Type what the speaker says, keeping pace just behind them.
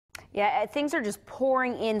Yeah, things are just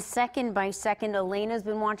pouring in second by second. Elena's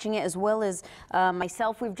been watching it as well as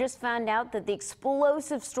myself. We've just found out that the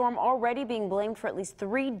explosive storm already being blamed for at least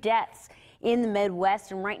 3 deaths in the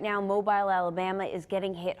Midwest, and right now Mobile, Alabama is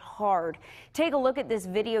getting hit hard. Take a look at this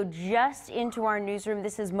video just into our newsroom.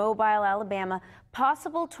 This is Mobile, Alabama.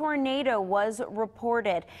 Possible tornado was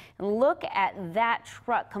reported. And look at that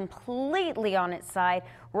truck completely on its side.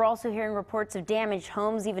 We're also hearing reports of damaged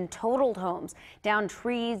homes, even totaled homes, down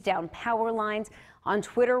trees, down power lines. On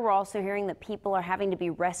Twitter, we're also hearing that people are having to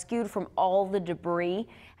be rescued from all the debris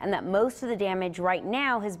and that most of the damage right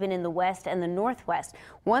now has been in the west and the northwest.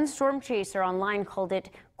 One storm chaser online called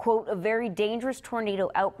it, quote, a very dangerous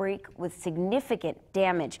tornado outbreak with significant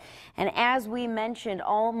damage. And as we mentioned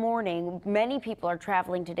all morning, many people are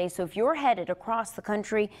traveling today. So if you're headed across the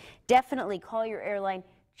country, definitely call your airline,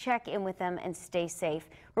 check in with them and stay safe.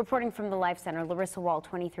 Reporting from the Life Center, Larissa Wall,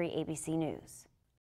 23 ABC News.